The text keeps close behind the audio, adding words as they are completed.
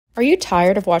Are you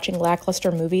tired of watching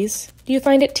lackluster movies? Do you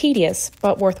find it tedious,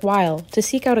 but worthwhile, to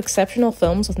seek out exceptional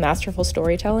films with masterful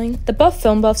storytelling? The Buff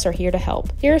Film Buffs are here to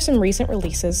help. Here are some recent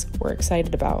releases we're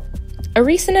excited about. A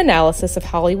recent analysis of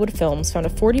Hollywood films found a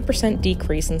 40%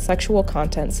 decrease in sexual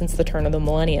content since the turn of the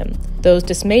millennium. Those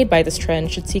dismayed by this trend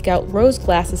should seek out Rose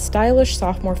Glass's stylish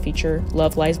sophomore feature,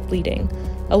 Love Lies Bleeding,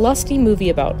 a lusty movie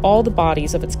about all the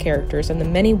bodies of its characters and the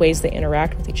many ways they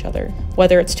interact with each other.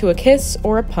 Whether it's to a kiss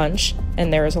or a punch,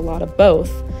 and there is a lot of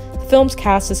both, the film's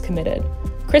cast is committed.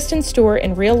 Kristen Stewart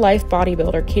and real-life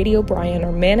bodybuilder Katie O'Brien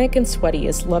are manic and sweaty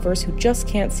as lovers who just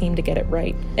can't seem to get it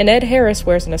right. And Ed Harris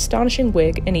wears an astonishing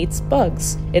wig and eats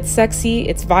bugs. It's sexy,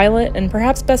 it's violent, and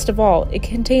perhaps best of all, it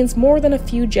contains more than a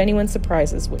few genuine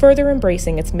surprises, further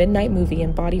embracing its midnight movie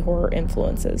and body horror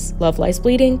influences. Love Lies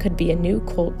Bleeding could be a new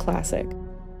cult classic.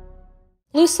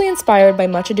 Loosely inspired by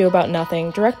Much Ado About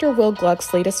Nothing, director Will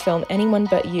Gluck's latest film Anyone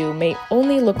But You may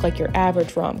only look like your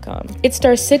average rom-com. It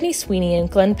stars Sydney Sweeney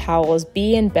and Glenn Powell as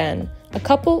Bea and Ben, a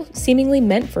couple seemingly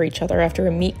meant for each other after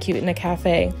a meet-cute in a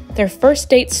cafe. Their first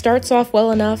date starts off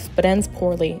well enough, but ends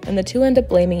poorly, and the two end up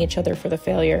blaming each other for the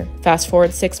failure. Fast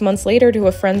forward 6 months later to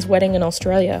a friend's wedding in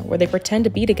Australia, where they pretend to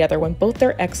be together when both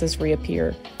their exes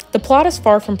reappear. The plot is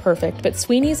far from perfect, but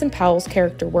Sweeney's and Powell's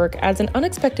character work adds an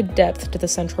unexpected depth to the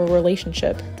central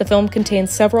relationship. The film contains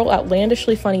several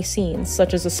outlandishly funny scenes,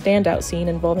 such as a standout scene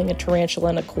involving a tarantula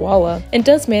and a koala, and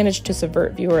does manage to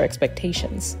subvert viewer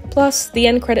expectations. Plus, the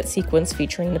end credit sequence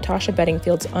featuring Natasha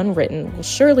Bedingfield's Unwritten will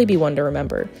surely be one to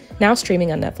remember, now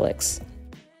streaming on Netflix.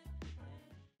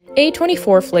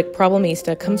 A24 flick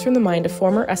Problemista comes from the mind of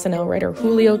former SNL writer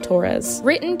Julio Torres.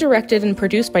 Written, directed, and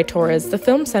produced by Torres, the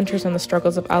film centers on the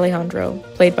struggles of Alejandro,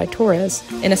 played by Torres,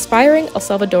 an aspiring El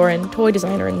Salvadoran toy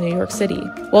designer in New York City.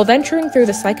 While venturing through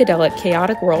the psychedelic,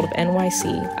 chaotic world of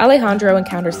NYC, Alejandro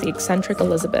encounters the eccentric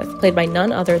Elizabeth, played by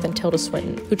none other than Tilda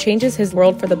Swinton, who changes his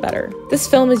world for the better. This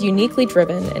film is uniquely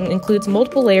driven and includes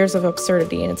multiple layers of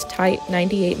absurdity in its tight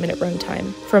 98-minute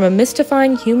runtime. From a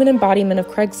mystifying human embodiment of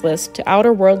Craigslist to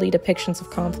outer world depictions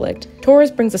of conflict, Torres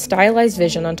brings a stylized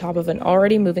vision on top of an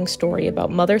already moving story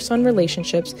about mother-son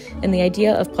relationships and the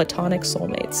idea of platonic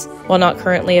soulmates. While not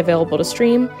currently available to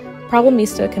stream,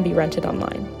 Problemista can be rented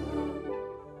online.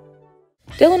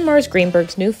 Dylan Mars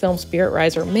Greenberg's new film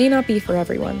Spiritriser may not be for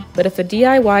everyone, but if a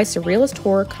DIY surrealist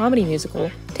horror comedy musical,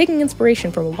 taking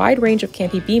inspiration from a wide range of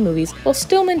campy B-movies while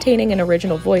still maintaining an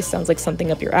original voice sounds like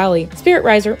something up your alley,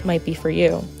 Spiritriser might be for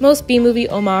you. Most B-movie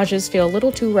homages feel a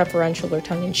little too referential or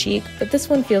tongue-in-cheek, but this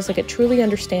one feels like it truly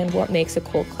understands what makes a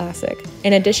cult classic.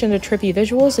 In addition to trippy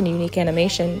visuals and unique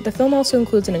animation, the film also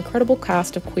includes an incredible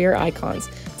cast of queer icons,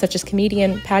 such as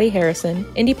comedian Patty Harrison,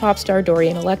 indie pop star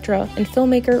Dorian Electra, and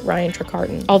filmmaker Ryan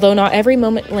Trecartin. Although not every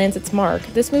moment lands its mark,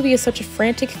 this movie is such a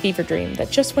frantic fever dream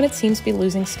that just when it seems to be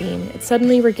losing steam, it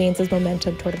suddenly regains its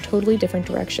momentum toward a totally different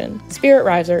direction.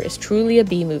 Spiritriser is truly a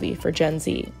B-movie for Gen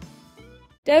Z.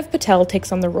 Dev Patel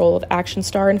takes on the role of action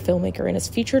star and filmmaker in his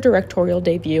feature directorial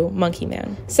debut, Monkey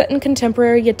Man. Set in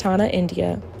contemporary Yatana,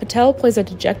 India, Patel plays a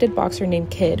dejected boxer named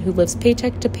Kid who lives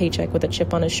paycheck to paycheck with a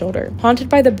chip on his shoulder. Haunted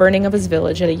by the burning of his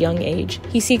village at a young age,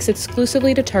 he seeks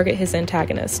exclusively to target his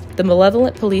antagonist, the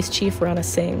malevolent police chief Rana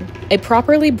Singh. A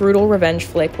properly brutal revenge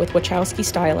flick with Wachowski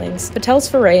stylings, Patel's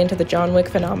foray into the John Wick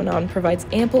phenomenon provides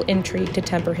ample intrigue to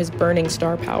temper his burning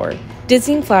star power.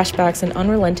 Dizzying flashbacks and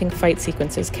unrelenting fight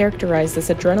sequences characterize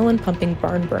this adrenaline-pumping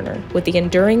barn burner, with the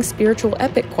enduring spiritual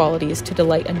epic qualities to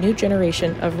delight a new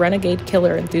generation of renegade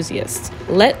killer enthusiasts.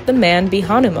 Let the man be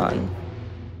Hanuman!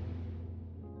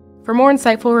 For more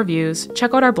insightful reviews,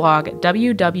 check out our blog at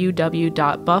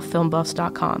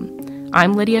www.bufffilmbuffs.com.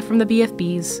 I'm Lydia from the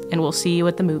BFBs, and we'll see you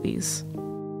at the movies.